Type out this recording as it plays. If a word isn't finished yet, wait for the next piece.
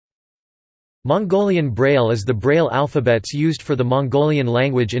Mongolian Braille is the Braille alphabets used for the Mongolian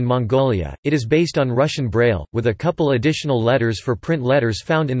language in Mongolia. It is based on Russian Braille, with a couple additional letters for print letters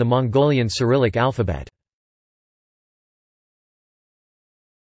found in the Mongolian Cyrillic alphabet.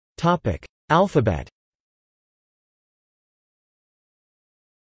 Alphabet.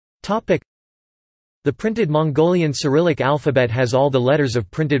 The printed Mongolian Cyrillic alphabet has all the letters of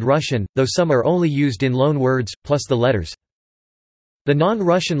printed Russian, though some are only used in loan words, plus the letters. The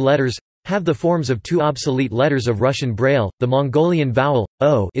non-Russian letters have the forms of two obsolete letters of Russian Braille. The Mongolian vowel,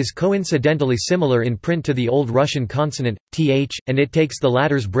 o, is coincidentally similar in print to the Old Russian consonant, th, and it takes the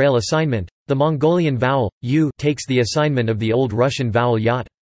latter's Braille assignment. The Mongolian vowel, u, takes the assignment of the Old Russian vowel yat.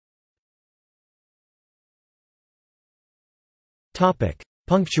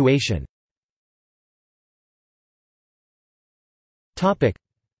 Punctuation.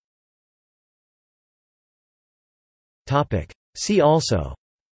 See also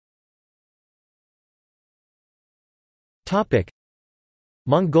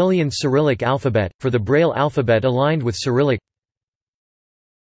Mongolian Cyrillic alphabet, for the Braille alphabet aligned with Cyrillic.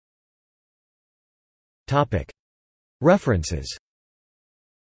 References.